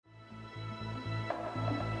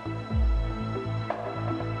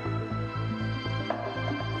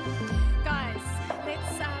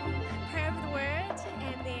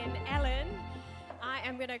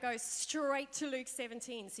going to go straight to Luke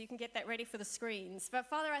 17 so you can get that ready for the screens. But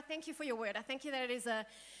Father, I thank you for your word. I thank you that it is a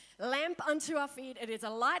lamp unto our feet. It is a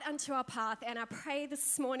light unto our path. And I pray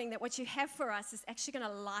this morning that what you have for us is actually going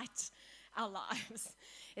to light our lives.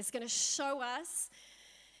 It's going to show us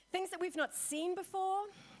things that we've not seen before.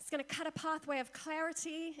 It's going to cut a pathway of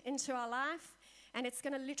clarity into our life. And it's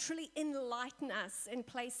going to literally enlighten us in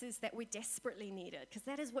places that we desperately need it, because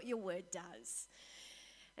that is what your word does.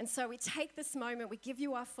 And so we take this moment, we give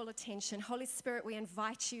you our full attention. Holy Spirit, we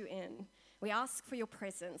invite you in. We ask for your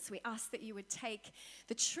presence. We ask that you would take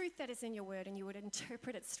the truth that is in your word and you would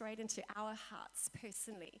interpret it straight into our hearts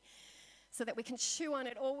personally, so that we can chew on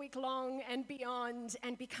it all week long and beyond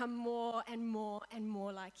and become more and more and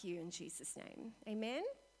more like you in Jesus' name. Amen?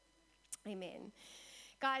 Amen.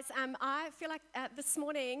 Guys, I feel like this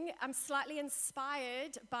morning I'm slightly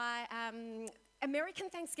inspired by American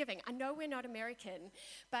Thanksgiving. I know we're not American,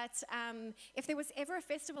 but if there was ever a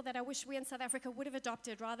festival that I wish we in South Africa would have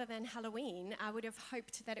adopted rather than Halloween, I would have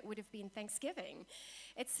hoped that it would have been Thanksgiving.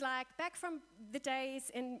 It's like back from the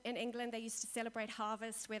days in England, they used to celebrate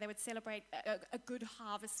harvest, where they would celebrate a good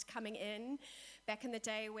harvest coming in. Back in the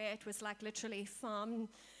day where it was like literally farm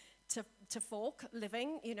to fork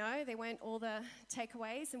living, you know, they weren't all the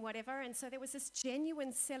takeaways and whatever. And so there was this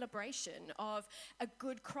genuine celebration of a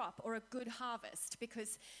good crop or a good harvest,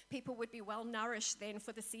 because people would be well nourished then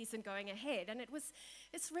for the season going ahead. And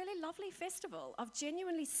it's really lovely festival of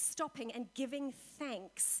genuinely stopping and giving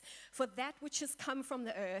thanks for that which has come from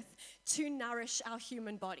the earth to nourish our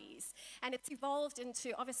human bodies. And it's evolved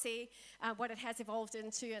into, obviously, what it has evolved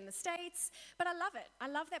into in the States. But I love it. I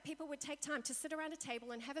love that people would take time to sit around a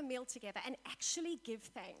table and have a meal together and actually give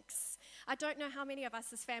thanks. I don't know how many of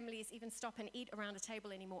us as families even stop and eat around a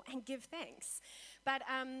table anymore and give thanks. But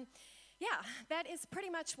yeah, that is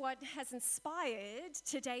pretty much what has inspired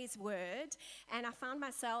today's word. And I found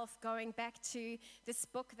myself going back to this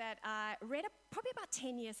book that I read probably about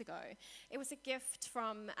 10 years ago. It was a gift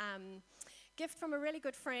from a really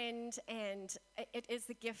good friend, and it is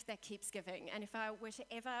the gift that keeps giving. And if I were to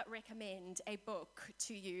ever recommend a book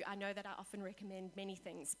to you, I know that I often recommend many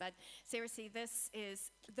things, but seriously, this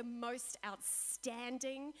is the most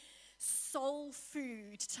outstanding soul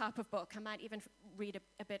food type of book. I might even read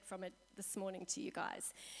a bit from it this morning to you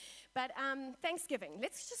guys. But Thanksgiving,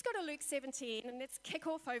 let's just go to Luke 17 and let's kick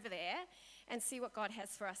off over there and see what God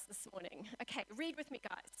has for us this morning. Okay, read with me,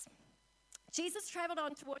 guys. Jesus traveled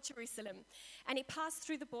on toward Jerusalem, and he passed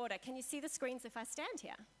through the border. Can you see the screens if I stand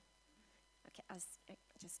here? Okay, I'll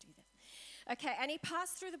just do this. Okay, and he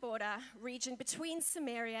passed through the border region between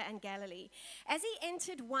Samaria and Galilee. As he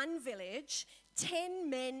entered one village, 10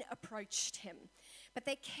 men approached him, but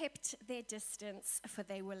they kept their distance, for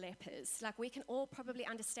they were lepers. Like, we can all probably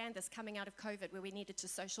understand this coming out of COVID, where we needed to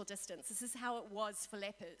social distance. This is how it was for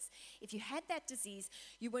lepers. If you had that disease,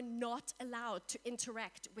 you were not allowed to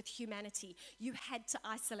interact with humanity. You had to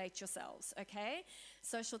isolate yourselves, okay?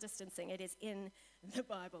 Social distancing, it is in the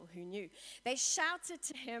Bible. Who knew? They shouted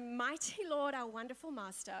to him, "Mighty Lord, our wonderful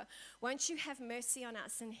master, won't you have mercy on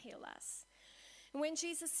us and heal us?" And when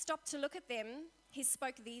Jesus stopped to look at them, he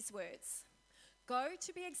spoke these words: "Go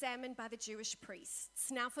to be examined by the Jewish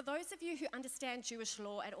priests." Now, for those of you who understand Jewish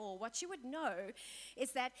law at all, what you would know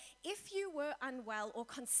is that if you were unwell or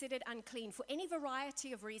considered unclean for any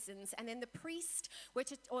variety of reasons, and then the priest were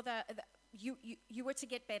to, or you were to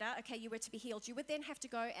get better, okay, you were to be healed, you would then have to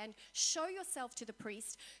go and show yourself to the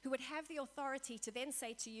priest, who would have the authority to then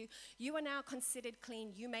say to you, "You are now considered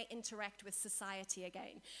clean, you may interact with society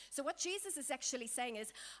again." So what Jesus is actually saying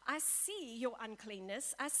is, I see your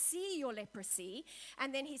uncleanness, I see your leprosy,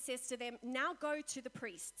 and then he says to them, now go to the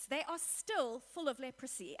priests. They are still full of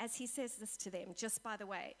leprosy, as he says this to them, just by the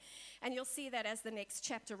way. And you'll see that as the next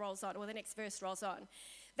chapter rolls on, or the next verse rolls on.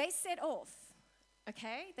 They set off.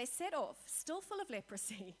 Okay, they set off, still full of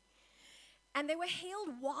leprosy, and they were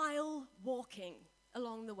healed while walking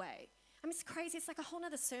along the way. I mean, it's crazy. It's like a whole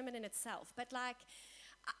other sermon in itself. But like,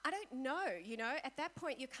 I don't know, you know, at that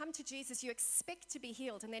point you come to Jesus, you expect to be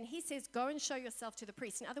healed, and then he says, go and show yourself to the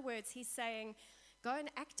priest. In other words, he's saying, go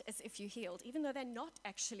and act as if you're healed, even though they're not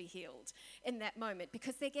actually healed in that moment,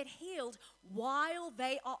 because they get healed while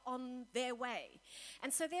they are on their way.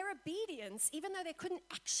 And so their obedience, even though they couldn't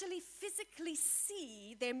actually physically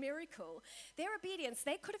see their miracle, their obedience,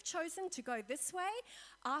 they could have chosen to go this way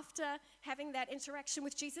after having that interaction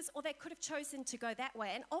with Jesus, or they could have chosen to go that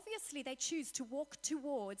way. And obviously they choose to walk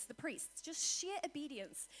towards the priests. Just sheer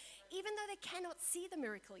obedience even though they cannot see the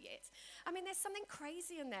miracle yet. I mean, there's something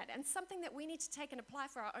crazy in that, and something that we need to take and apply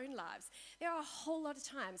for our own lives. There are a whole lot of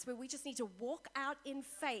times where we just need to walk out in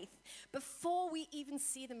faith before we even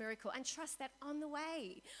see the miracle, and trust that on the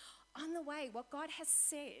way, what God has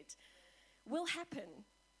said will happen.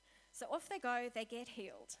 So off they go, they get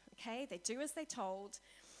healed, okay? They do as they're told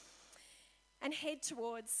and head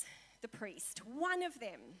towards the priest. One of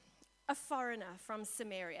them, a foreigner from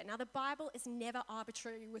Samaria. Now, the Bible is never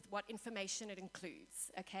arbitrary with what information it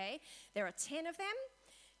includes, okay? There are 10 of them.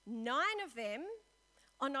 9 of them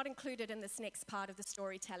are not included in this next part of the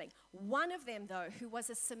storytelling. One of them, though, who was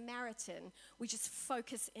a Samaritan, we just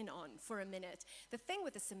focus in on for a minute. The thing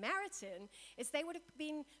with the Samaritan is they would have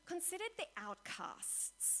been considered the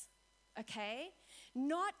outcasts, okay?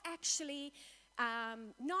 Not actually,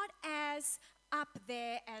 not as up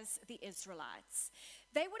there as the Israelites.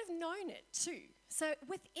 They would have known it too. So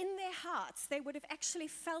within their hearts, they would have actually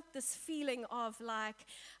felt this feeling of like,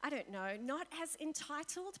 I don't know, not as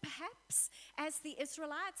entitled perhaps as the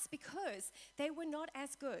Israelites, because they were not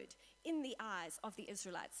as good in the eyes of the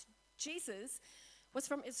Israelites. Jesus was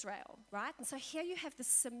from Israel, right? And so here you have the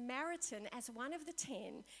Samaritan as one of the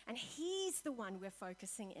 10, and he's the one we're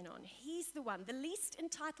focusing in on. He's the one, the least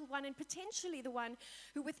entitled one, and potentially the one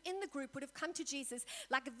who within the group would have come to Jesus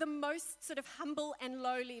like the most sort of humble and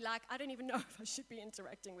lowly, like, I don't even know if I should be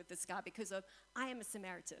interacting with this guy because of, I am a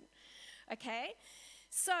Samaritan, okay?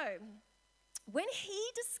 So when he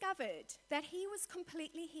discovered that he was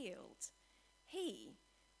completely healed, he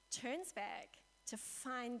turns back to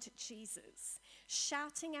find Jesus,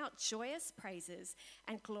 shouting out joyous praises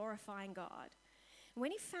and glorifying God.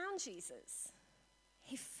 When he found Jesus,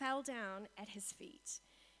 he fell down at his feet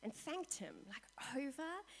and thanked him like over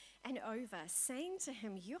and over, saying to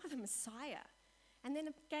him, "You are the Messiah." And then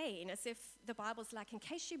again, as if the Bible's like, in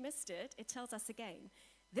case you missed it, it tells us again,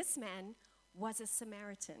 this man was a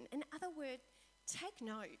Samaritan. In other words, take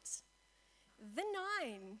note. The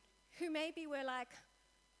 9 who maybe were like,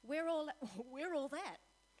 we're all that,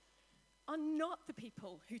 are not the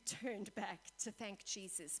people who turned back to thank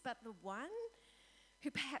Jesus, but the one who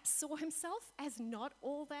perhaps saw himself as not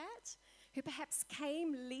all that, who perhaps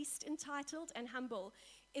came least entitled and humble,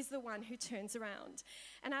 is the one who turns around.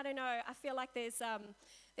 And I don't know, I feel like there's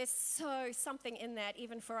something in that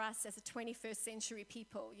even for us as a 21st century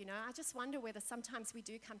people, you know. I just wonder whether sometimes we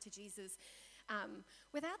do come to Jesus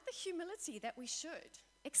without the humility that we should.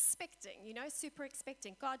 Expecting, you know, super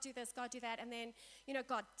expecting. God do this, God do that, and then, you know,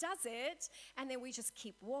 God does it, and then we just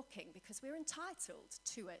keep walking because we're entitled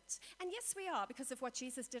to it. And yes, we are, because of what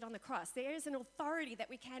Jesus did on the cross. There is an authority that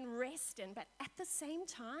we can rest in, but at the same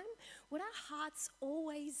time, would our hearts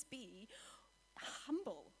always be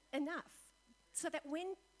humble enough so that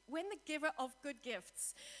when the giver of good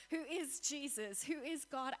gifts, who is Jesus, who is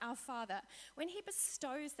God our Father, when he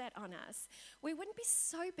bestows that on us, we wouldn't be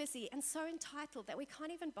so busy and so entitled that we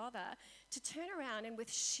can't even bother to turn around and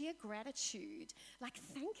with sheer gratitude, like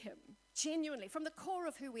thank him, genuinely, from the core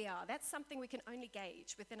of who we are. That's something we can only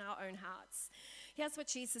gauge within our own hearts. Here's what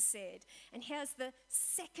Jesus said, and here's the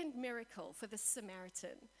second miracle for the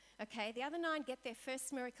Samaritan. Okay, the other 9 get their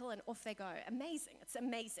first miracle and off they go. Amazing, it's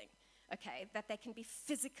amazing. Okay, that they can be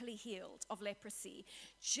physically healed of leprosy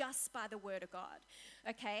just by the word of God.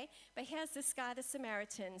 Okay, but here's this guy, the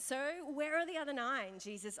Samaritan. So where are the other 9,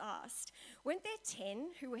 Jesus asked. Weren't there 10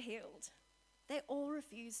 who were healed? They all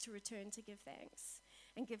refused to return to give thanks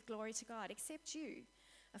and give glory to God, except you,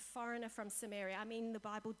 a foreigner from Samaria. I mean, the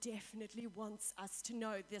Bible definitely wants us to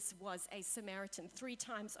know this was a Samaritan 3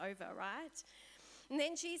 times over, right? And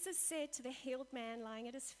then Jesus said to the healed man lying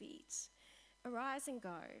at his feet, "Arise and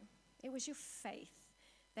go. It was your faith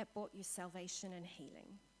that brought you salvation and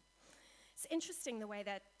healing." It's interesting the way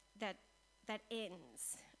that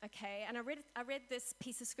ends, okay? And I read this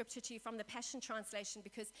piece of scripture to you from the Passion Translation,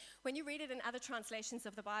 because when you read it in other translations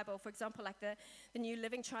of the Bible, for example, like the New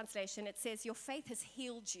Living Translation, it says, "Your faith has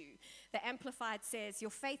healed you." The Amplified says, "Your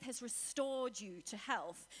faith has restored you to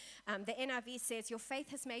health." The NIV says, "Your faith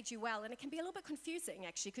has made you well." And it can be a little bit confusing,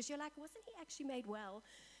 actually, because you're like, wasn't he actually made well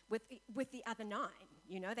with the other 9?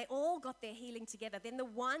 You know, they all got their healing together. Then the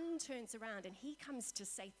one turns around and he comes to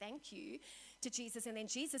say thank you to Jesus. And then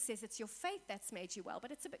Jesus says, "It's your faith that's made you well."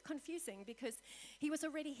 But it's a bit confusing because he was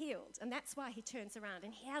already healed. And that's why he turns around.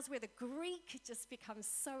 And here's where the Greek just becomes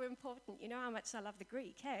so important. You know how much I love the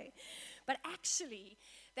Greek, hey? But actually,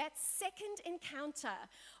 that second encounter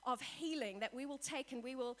of healing that we will take, and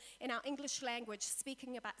we will, in our English language, speak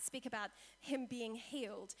about him being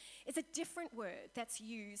healed, is a different word that's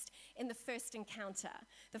used in the first encounter,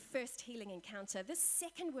 the first healing encounter. This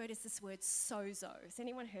second word is this word sozo. Has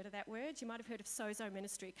anyone heard of that word? You might have heard of Sozo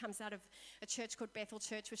Ministry. It comes out of a church called Bethel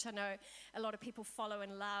Church, which I know a lot of people follow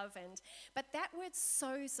and love. But that word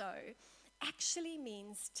sozo actually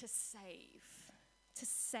means to save. To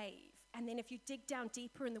save. And then if you dig down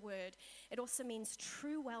deeper in the word, it also means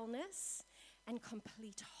true wellness and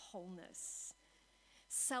complete wholeness.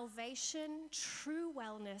 Salvation, true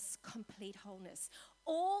wellness, complete wholeness.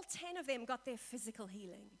 All 10 of them got their physical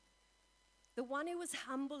healing. The one who was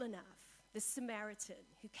humble enough, the Samaritan,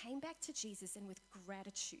 who came back to Jesus and with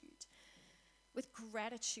gratitude,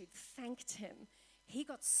 thanked him, he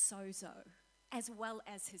got sozo as well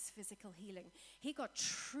as his physical healing. He got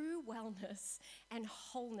true wellness and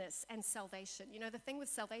wholeness and salvation. You know, the thing with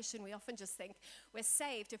salvation, we often just think we're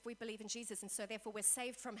saved if we believe in Jesus, and so therefore we're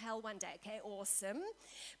saved from hell one day. Okay, awesome.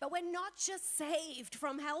 But we're not just saved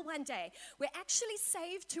from hell one day. We're actually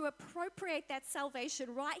saved to appropriate that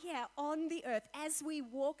salvation right here on the earth as we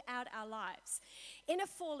walk out our lives in a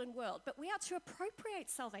fallen world. But we are to appropriate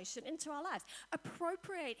salvation into our lives,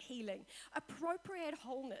 appropriate healing, appropriate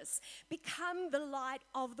wholeness, become the light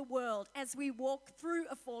of the world as we walk through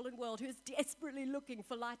a fallen world who is desperately looking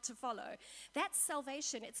for light to follow. That's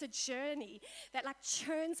salvation. It's a journey that like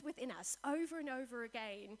churns within us over and over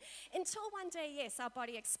again until one day, yes, our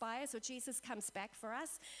body expires or Jesus comes back for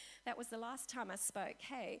us. That was the last time I spoke.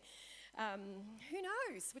 Hey, who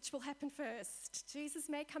knows which will happen first? Jesus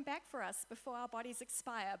may come back for us before our bodies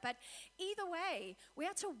expire. But either way, we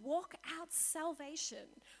are to walk out salvation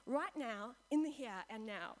right now, in the here and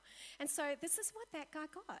now. And so this is what that guy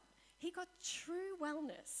got. He got true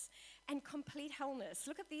wellness and complete wholeness.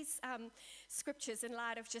 Look at these scriptures in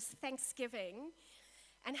light of just Thanksgiving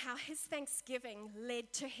and how his thanksgiving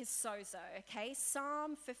led to his sozo, okay?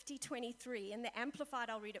 Psalm 50:23, in the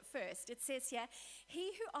Amplified, I'll read it first. It says here,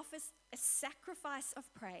 he who offers a sacrifice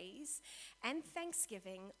of praise and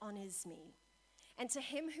thanksgiving honors me. And to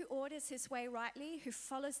him who orders his way rightly, who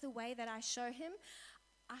follows the way that I show him,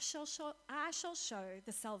 I shall show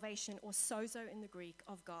the salvation, or sozo in the Greek,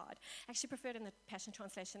 of God. I actually prefer it in the Passion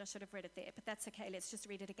Translation. I should have read it there, but that's okay. Let's just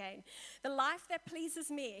read it again. The life that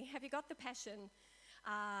pleases me. Have you got the Passion?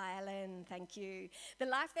 Ellen, thank you. The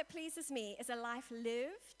life that pleases me is a life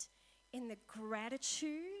lived in the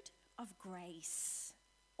gratitude of grace,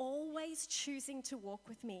 always choosing to walk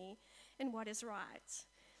with me in what is right.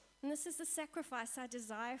 And this is the sacrifice I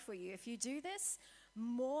desire for you. If you do this,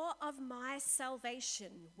 more of my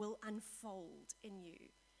salvation will unfold in you.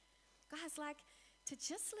 Guys, like, to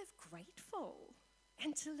just live grateful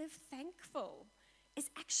and to live thankful is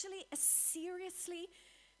actually a seriously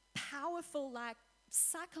powerful, like,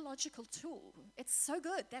 psychological tool. It's so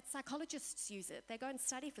good that psychologists use it. They go and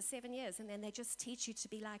study for 7 years and then they just teach you to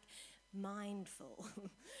be like mindful.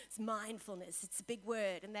 It's mindfulness. It's a big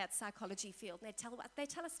word in that psychology field. And they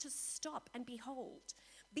tell us to stop and behold.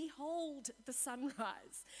 Behold the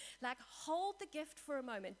sunrise. Like, hold the gift for a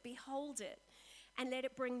moment. Behold it and let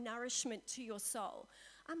it bring nourishment to your soul.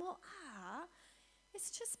 I'm all, it's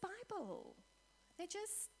just Bible. They're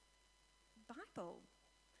just Bible.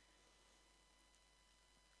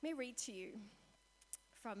 Let me read to you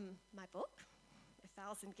from my book,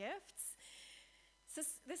 1,000 Gifts.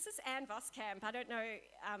 This is Ann Voskamp. I don't know,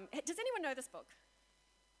 does anyone know this book?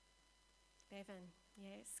 Bevan,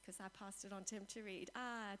 yes, because I passed it on to him to read.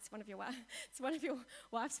 It's one of your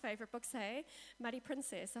wife's favorite books, hey? Muddy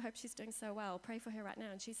Princess. I hope she's doing so well. Pray for her right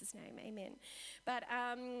now in Jesus' name, amen. But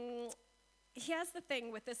here's the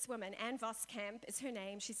thing with this woman. Ann Voskamp is her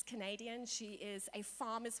name. She's Canadian. She is a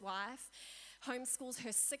farmer's wife. Homeschools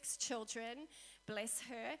her 6 children, bless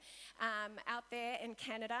her, out there in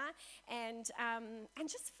Canada, and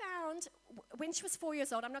just found, when she was 4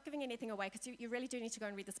 years old, I'm not giving anything away because you really do need to go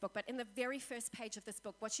and read this book, but in the very first page of this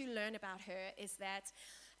book, what you learn about her is that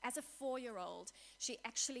as a 4-year-old, she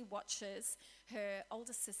actually watches her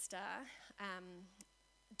older sister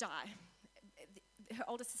die. Her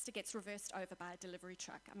older sister gets reversed over by a delivery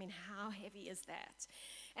truck. I mean, how heavy is that?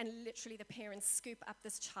 And literally the parents scoop up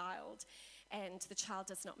this child and the child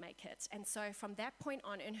does not make it. And so from that point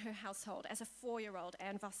on in her household, as a 4-year-old,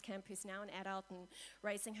 Ann Voskamp, who's now an adult and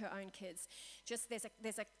raising her own kids, just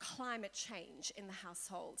there's a climate change in the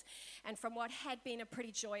household. And from what had been a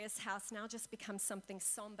pretty joyous house now just becomes something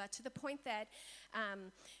somber, to the point that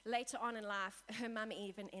later on in life, her mum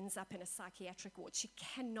even ends up in a psychiatric ward. She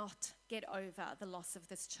cannot get over the loss of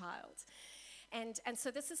this child. And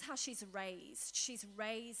so this is how she's raised. She's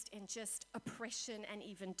raised in just oppression and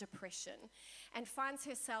even depression, and finds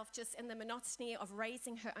herself just in the monotony of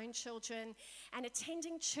raising her own children and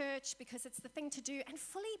attending church because it's the thing to do, and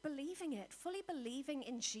fully believing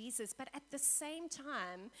in Jesus, but at the same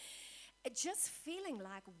time just feeling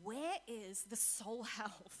like, where is the soul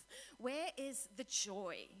health? Where is the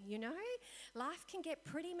joy? You know, life can get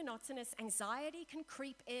pretty monotonous. Anxiety can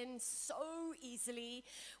creep in so easily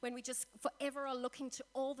when we just forever are looking to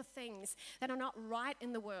all the things that are not right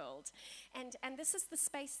in the world. And this is the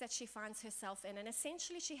space that she finds herself in. And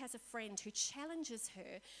essentially, she has a friend who challenges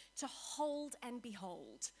her to hold and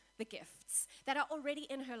behold the gifts that are already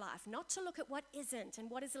in her life, not to look at what isn't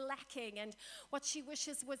and what is lacking and what she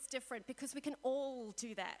wishes was different, because we can all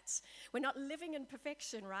do that. We're not living in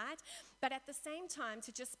perfection, right? But at the same time,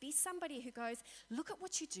 to just be somebody who goes, look at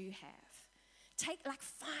what you do have.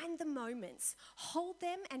 Find the moments, hold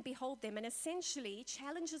them and behold them, and essentially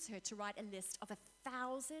challenges her to write a list of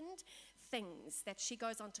 1,000 things that she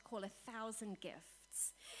goes on to call 1,000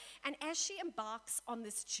 gifts. And as she embarks on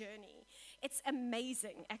this journey, it's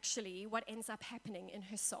amazing, actually, what ends up happening in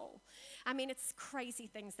her soul. I mean, it's crazy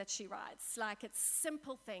things that she writes. Like, it's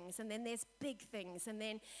simple things, and then there's big things, and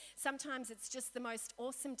then sometimes it's just the most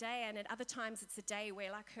awesome day, and at other times it's a day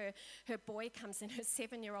where, like, her boy comes in, her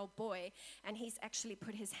 7-year-old boy, and he's actually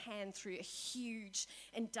put his hand through a huge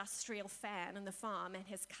industrial fan on the farm and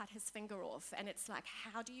has cut his finger off. And it's like,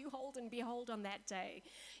 how do you hold and behold on that day?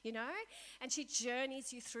 You know? And she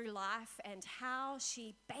journeys you through life and how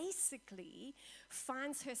she basically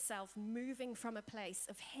finds herself moving from a place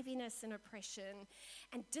of heaviness and oppression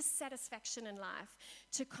and dissatisfaction in life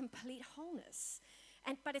to complete wholeness.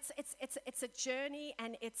 But it's a journey,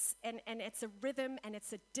 and it's a rhythm, and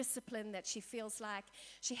it's a discipline that she feels like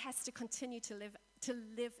she has to continue to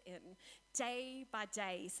live in day by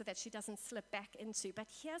day so that she doesn't slip back into. But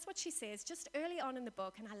here's what she says just early on in the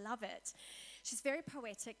book, and I love it. She's very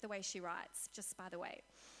poetic the way she writes, just by the way.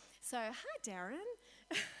 So, hi, Darren.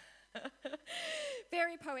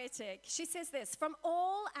 Very poetic. She says this: from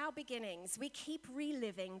all our beginnings, we keep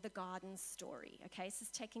reliving the garden story. Okay, this is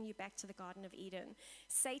taking you back to the Garden of Eden.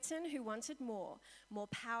 Satan, who wanted more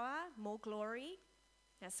power, more glory.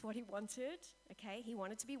 That's what he wanted. Okay, he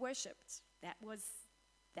wanted to be worshipped. That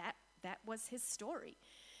was his story.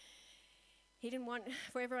 He didn't want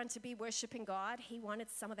for everyone to be worshiping God. He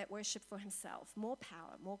wanted some of that worship for himself. More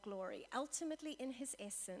power, more glory. Ultimately, in his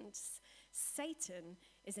essence, Satan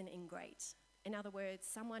is an ingrate. In other words,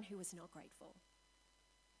 someone who was not grateful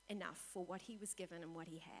enough for what he was given and what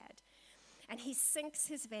he had. And he sinks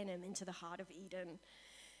his venom into the heart of Eden.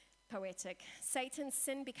 Poetic. Satan's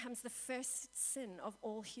sin becomes the first sin of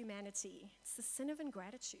all humanity. It's the sin of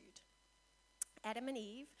ingratitude. Adam and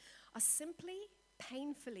Eve are simply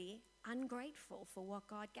painfully ungrateful for what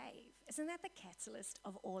God gave. Isn't that the catalyst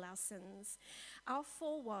of all our sins? Our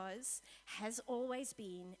fall has always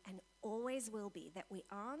been, and always will be, that we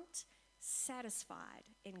aren't satisfied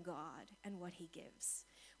in God and what he gives.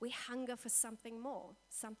 We hunger for something more,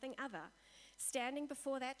 something other. Standing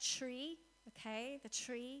before that tree, okay, the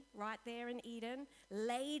tree right there in Eden,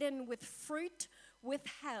 laden with fruit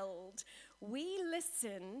withheld, we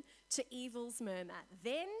listen to evil's murmur,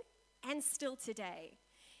 then and still today.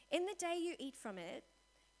 In the day you eat from it,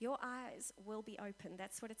 your eyes will be open.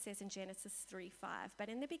 That's what it says in Genesis 3:5. But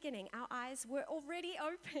in the beginning, our eyes were already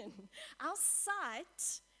open. Our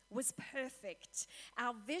sight was perfect.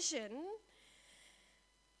 Our vision,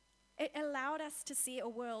 it allowed us to see a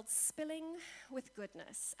world spilling with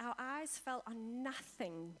goodness. Our eyes fell on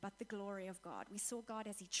nothing but the glory of God. We saw God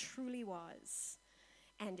as he truly was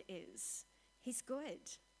and is. He's good.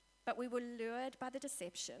 But we were lured by the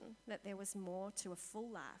deception that there was more to a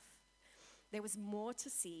full life. There was more to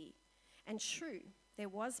see. And true, there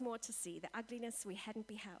was more to see. The ugliness we hadn't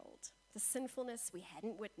beheld, the sinfulness we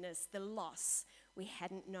hadn't witnessed, the loss we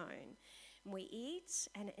hadn't known. And we eat,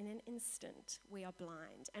 and in an instant, we are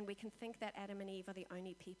blind. And we can think that Adam and Eve are the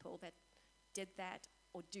only people that did that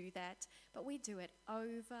or do that. But we do it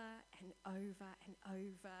over and over and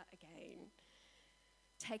over again.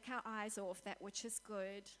 Take our eyes off that which is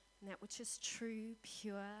good, and that which is true,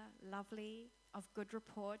 pure, lovely, of good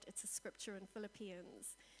report. It's a scripture in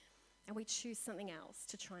Philippians. And we choose something else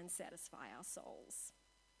to try and satisfy our souls.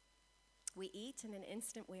 We eat, and in an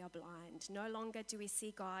instant we are blind. No longer do we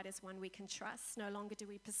see God as one we can trust. No longer do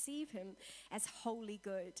we perceive him as wholly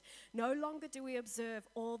good. No longer do we observe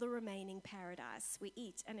all the remaining paradise. We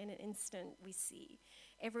eat, and in an instant we see.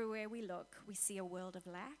 Everywhere we look, we see a world of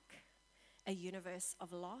lack, a universe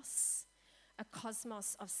of loss, a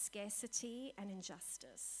cosmos of scarcity and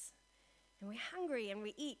injustice. And we're hungry, and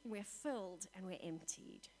we eat, and we're filled, and we're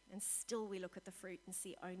emptied. And still we look at the fruit and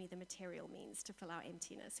see only the material means to fill our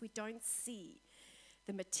emptiness. We don't see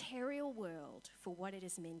the material world for what it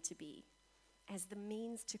is meant to be, as the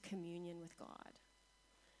means to communion with God.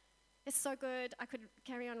 It's so good. I could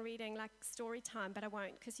carry on reading like story time, but I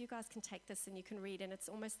won't, because you guys can take this and you can read, and it's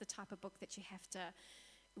almost the type of book that you have to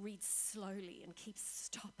read slowly and keep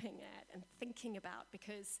stopping at and thinking about,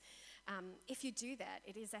 because if you do that,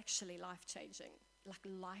 it is actually life-changing.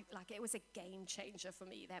 Like it was a game changer for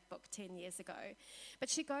me, that book 10 years ago. But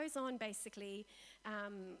she goes on basically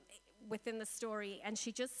within the story, and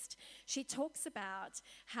she talks about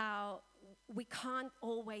how we can't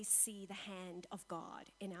always see the hand of God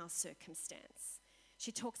in our circumstance.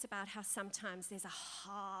 She talks about how sometimes there's a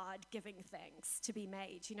hard giving thanks to be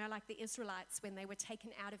made. You know, like the Israelites when they were taken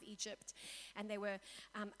out of Egypt and they were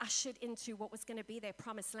ushered into what was going to be their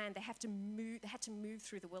promised land. They had to move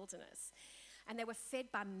through the wilderness. And they were fed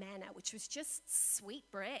by manna, which was just sweet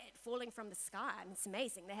bread falling from the sky. And it's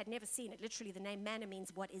amazing. They had never seen it. Literally, the name manna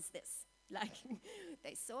means, what is this? Like,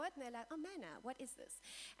 they saw it and they're like, oh, manna, what is this?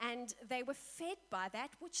 And they were fed by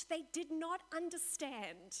that which they did not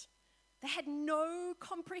understand. They had no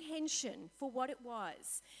comprehension for what it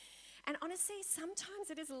was. And honestly, sometimes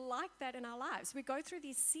it is like that in our lives. We go through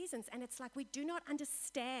these seasons and it's like we do not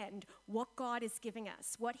understand what God is giving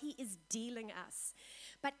us, what he is dealing us.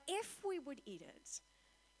 But if we would eat it,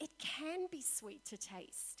 it can be sweet to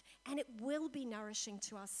taste and it will be nourishing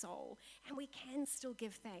to our soul. And we can still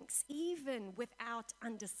give thanks, even without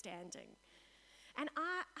understanding. And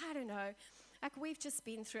I don't know, like we've just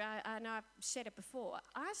been through, I know I've shared it before,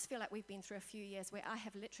 I just feel like we've been through a few years where I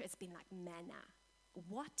have literally, it's been like manna.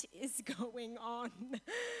 What is going on?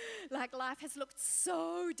 Like life has looked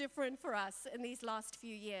so different for us in these last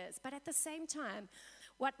few years. But at the same time,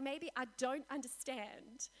 what maybe I don't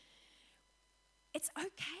understand, it's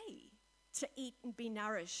okay to eat and be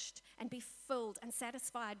nourished and be filled and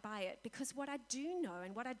satisfied by it. Because what I do know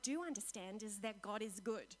and what I do understand is that God is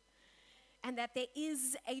good. And that there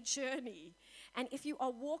is a journey. And if you are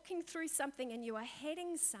walking through something and you are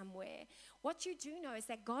heading somewhere, what you do know is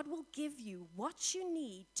that God will give you what you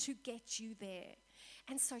need to get you there.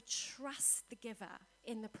 And so trust the giver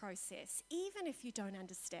in the process. Even if you don't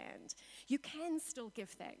understand, you can still give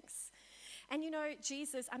thanks. And you know,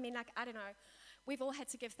 Jesus, I mean, like, I don't know, we've all had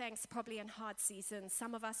to give thanks probably in hard seasons.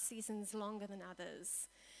 Some of us seasons longer than others.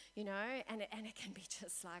 You know, and it can be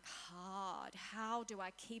just like hard. How do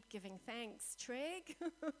I keep giving thanks, Treg,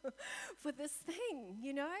 for this thing,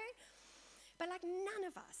 you know? But like none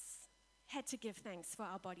of us had to give thanks for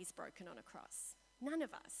our bodies broken on a cross. None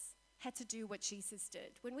of us had to do what Jesus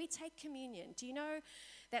did. When we take communion, do you know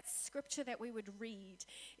that scripture that we would read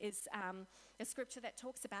is a scripture that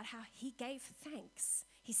talks about how he gave thanks.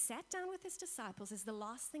 He sat down with his disciples as the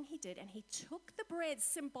last thing he did, and he took the bread,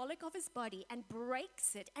 symbolic of his body, and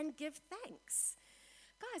breaks it and give thanks.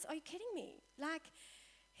 Guys, are you kidding me? Like,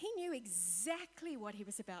 he knew exactly what he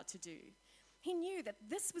was about to do. He knew that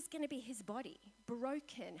this was going to be his body,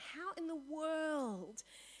 broken. How in the world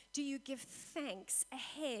do you give thanks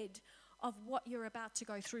ahead of what you're about to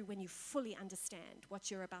go through when you fully understand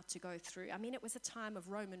what you're about to go through? I mean, it was a time of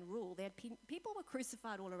Roman rule. People were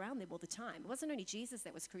crucified all around them all the time. It wasn't only Jesus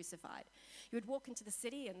that was crucified. You would walk into the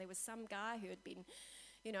city and there was some guy who had been,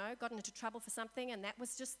 you know, gotten into trouble for something, and that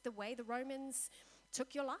was just the way the Romans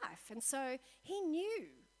took your life. And so he knew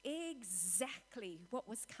exactly what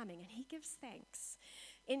was coming, and he gives thanks.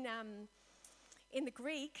 In the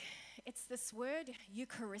Greek, it's this word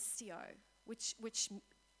Eucharistio, which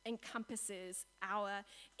encompasses our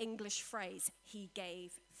English phrase, he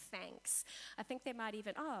gave thanks. I think they might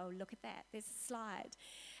even, oh, look at that, there's a slide.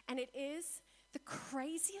 And it is the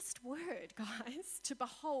craziest word, guys, to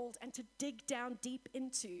behold and to dig down deep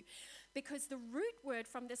into. Because the root word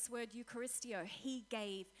from this word Eucharistio, he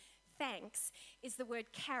gave thanks, is the word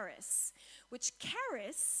charis, which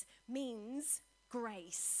charis means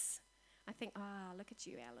grace. I think, look at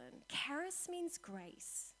you, Alan. Charis means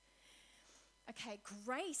grace. Okay,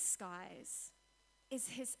 grace, guys, is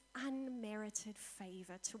his unmerited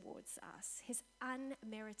favor towards us, his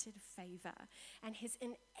unmerited favor and his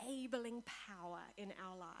enabling power in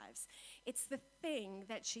our lives. It's the thing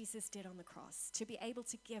that Jesus did on the cross, to be able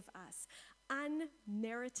to give us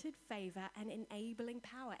unmerited favor and enabling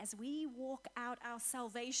power as we walk out our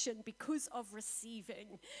salvation because of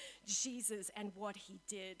receiving Jesus and what he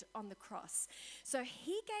did on the cross. So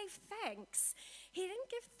he gave thanks. He didn't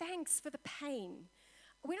give thanks for the pain.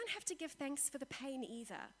 We don't have to give thanks for the pain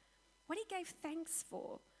either. What he gave thanks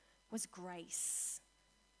for was grace.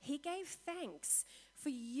 He gave thanks for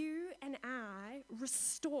you and I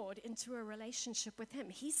restored into a relationship with him.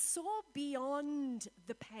 He saw beyond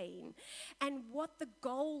the pain, and what the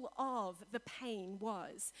goal of the pain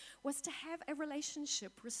was to have a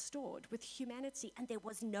relationship restored with humanity, and there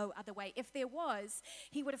was no other way. If there was,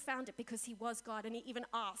 he would have found it because he was God, and he even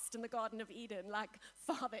asked in the Garden of Eden, like,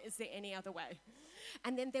 Father, is there any other way?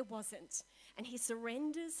 And then there wasn't, and he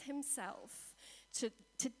surrenders himself to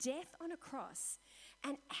death on a cross,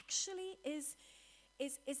 and actually is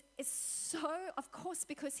so, of course,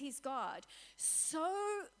 because he's God, so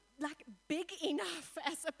like big enough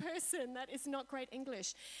as a person, that is not great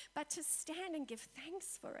English, but to stand and give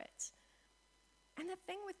thanks for it. And the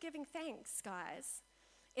thing with giving thanks, guys,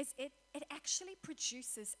 is it actually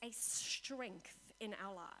produces a strength in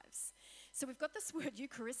our lives. So we've got this word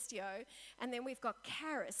Eucharistio, and then we've got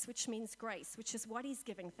charis, which means grace, which is what he's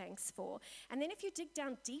giving thanks for. And then if you dig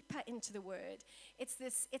down deeper into the word, it's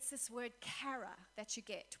this word chara that you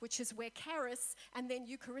get, which is where charis and then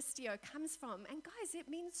Eucharistio comes from. And guys, it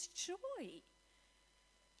means joy.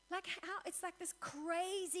 Like how it's like this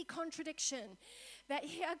crazy contradiction that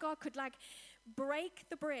here God could like break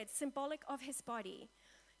the bread, symbolic of his body,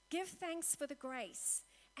 give thanks for the grace,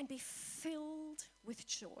 and be filled with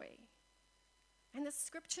joy. And the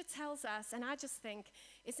scripture tells us, and I just think,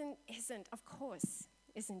 isn't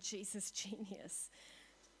Jesus genius?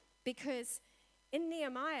 Because in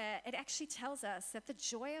Nehemiah, it actually tells us that the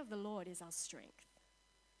joy of the Lord is our strength.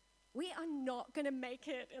 We are not going to make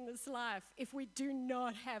it in this life if we do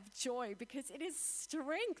not have joy, because it is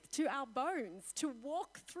strength to our bones to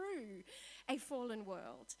walk through a fallen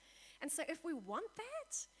world. And so if we want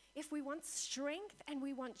that, if we want strength and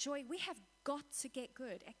we want joy, we have got to get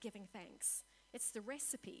good at giving thanks. It's the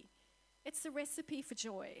recipe. It's the recipe for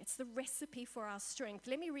joy. It's the recipe for our strength.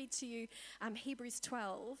 Let me read to you Hebrews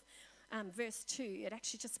 12, verse 2. It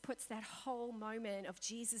actually just puts that whole moment of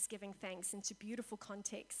Jesus giving thanks into beautiful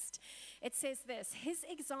context. It says this, his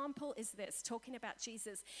example is this, talking about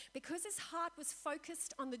Jesus, because his heart was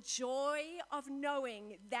focused on the joy of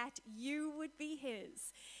knowing that you would be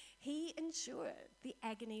his. He endured the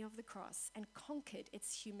agony of the cross and conquered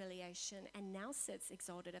its humiliation, and now sits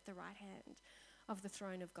exalted at the right hand of the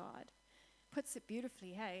throne of God. Puts it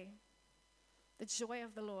beautifully, hey? The joy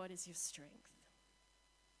of the Lord is your strength.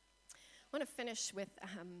 I want to finish with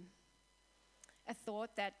a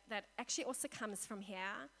thought that actually also comes from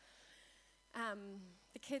here.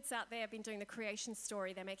 The kids out there have been doing the creation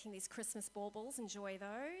story. They're making these Christmas baubles. Enjoy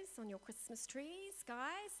those on your Christmas trees,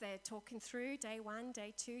 guys. They're talking through day 1,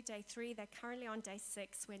 day 2, day 3. They're currently on day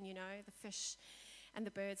 6 when, the fish and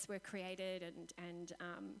the birds were created.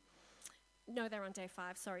 No, they're on day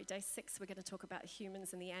 5. Sorry, day 6 we're going to talk about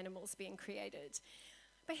humans and the animals being created.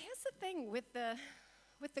 But here's the thing with the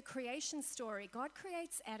creation story. God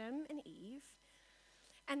creates Adam and Eve.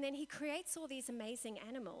 And then he creates all these amazing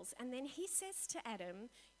animals. And then he says to Adam,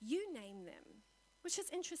 you name them, which is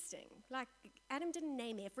interesting. Like, Adam didn't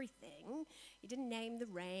name everything. He didn't name the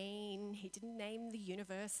rain. He didn't name the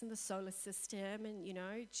universe and the solar system and,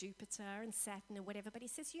 Jupiter and Saturn and whatever. But he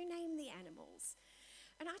says, you name the animals.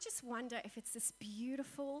 And I just wonder if it's this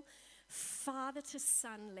beautiful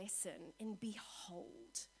father-to-son lesson in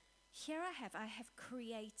behold. Here I have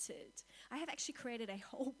actually created a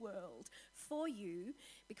whole world for you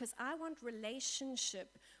because I want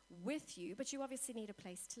relationship with you, but you obviously need a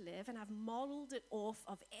place to live, and I've modeled it off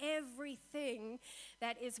of everything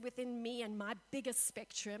that is within me and my bigger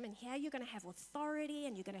spectrum, and here you're going to have authority,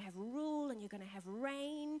 and you're going to have rule, and you're going to have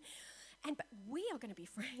reign, but we are going to be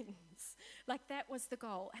friends. Like, that was the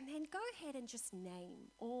goal. And then go ahead and just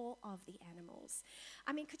name all of the animals.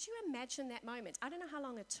 I mean, could you imagine that moment? I don't know how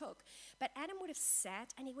long it took, but Adam would have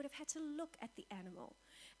sat and he would have had to look at the animal,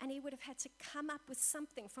 and he would have had to come up with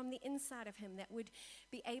something from the inside of him that would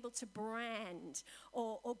be able to brand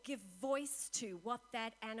or give voice to what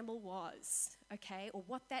that animal was, okay, or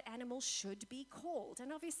what that animal should be called.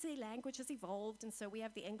 And obviously language has evolved, and so we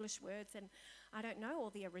have the English words, and I don't know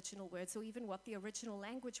all the original words or even what the original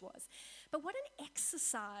language was. But what an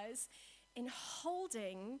exercise in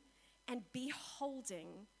holding and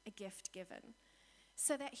beholding a gift given,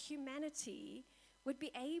 so that humanity would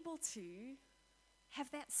be able to have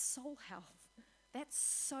that soul health, that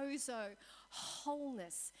sozo,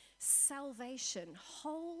 wholeness, salvation,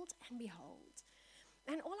 hold and behold.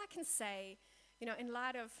 And all I can say, in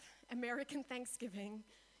light of American Thanksgiving,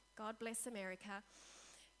 God bless America,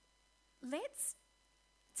 let's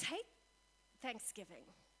take Thanksgiving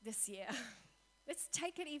this year. Let's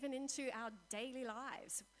take it even into our daily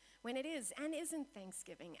lives when it is and isn't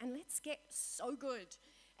Thanksgiving. And let's get so good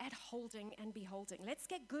at holding and beholding. Let's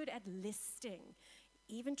get good at listing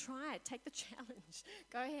Even try it. Take the challenge.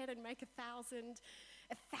 Go ahead and make a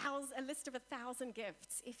list of 1,000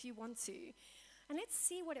 gifts if you want to. And let's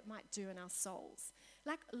see what it might do in our souls.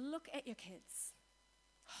 Like, look at your kids.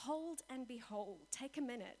 Hold and behold. Take a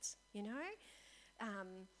minute,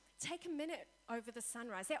 Take a minute over the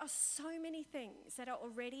sunrise. There are so many things that are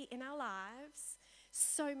already in our lives,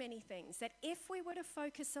 so many things that if we were to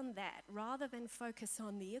focus on that rather than focus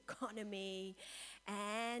on the economy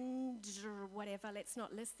and whatever, let's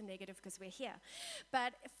not list the negative because we're here,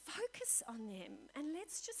 but focus on them and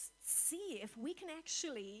let's just see if we can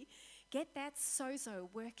actually get that sozo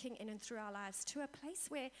working in and through our lives to a place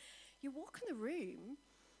where you walk in the room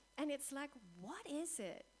and it's like, what is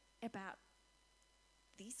it about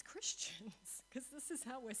these Christians? Because this is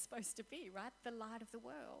how we're supposed to be, right? The light of the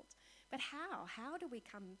world. But how? How do we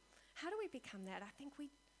become that? I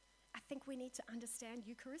think we need to understand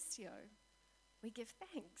Eucharistio. We give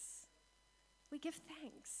thanks. We give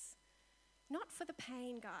thanks. Not for the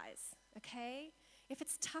pain, guys, okay? If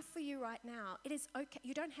it's tough for you right now, it is okay.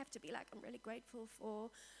 You don't have to be like, I'm really grateful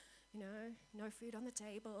for, no food on the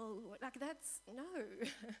table. Like that's, no.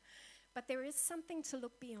 But there is something to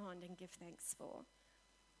look beyond and give thanks for.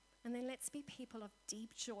 And then let's be people of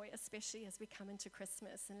deep joy, especially as we come into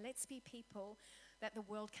Christmas. And let's be people that the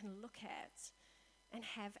world can look at and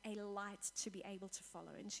have a light to be able to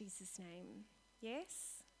follow. In Jesus' name.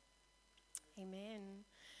 Yes? Amen.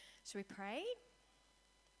 Shall we pray?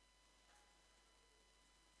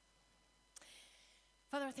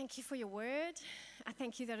 Father, I thank you for your word. I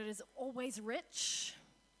thank you that it is always rich.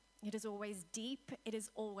 It is always deep. It is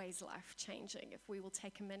always life-changing if we will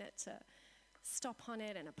take a minute to stop on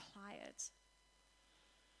it and apply it.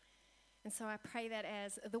 And so I pray that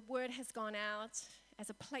as the word has gone out,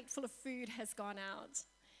 as a plate full of food has gone out,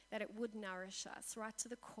 that it would nourish us right to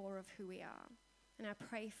the core of who we are. And I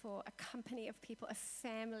pray for a company of people, a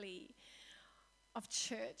family of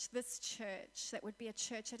church, this church, that would be a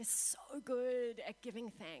church that is so good at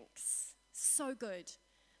giving thanks, so good.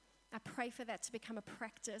 I pray for that to become a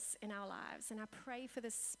practice in our lives. And I pray for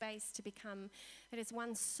this space to become, that is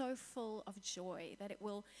one so full of joy, that it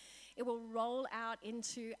will roll out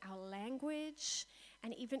into our language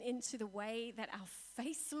and even into the way that our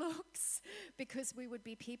face looks, because we would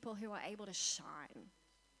be people who are able to shine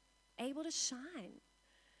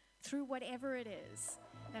through whatever it is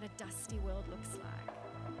that a dusty world looks like.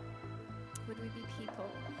 Would we be people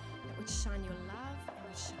that would shine your love